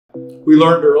We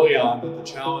learned early on that the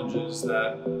challenges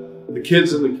that the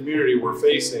kids in the community were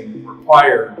facing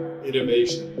required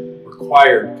innovation,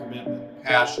 required commitment,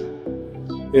 passion.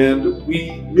 And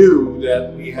we knew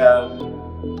that we had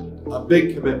a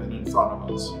big commitment in front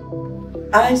of us.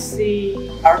 I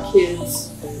see our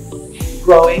kids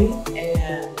growing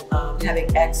and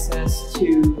having access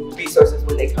to resources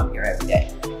when they come here every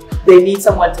day. They need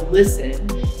someone to listen.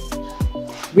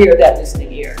 We are that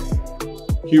listening ear.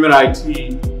 Human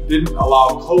IT didn't allow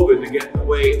COVID to get in the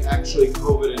way. Actually,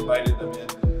 COVID invited them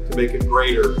in to make a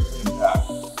greater impact.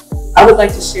 I would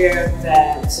like to share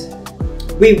that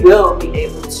we will be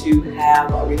able to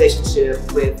have a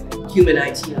relationship with Human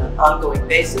IT on an ongoing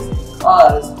basis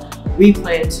because we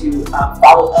plan to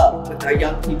follow up with our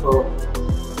young people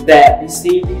that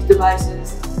receive these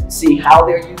devices, see how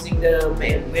they're using them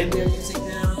and when they're using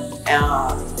them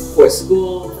for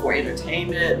school, for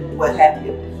entertainment, what have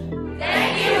you.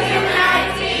 Thank you.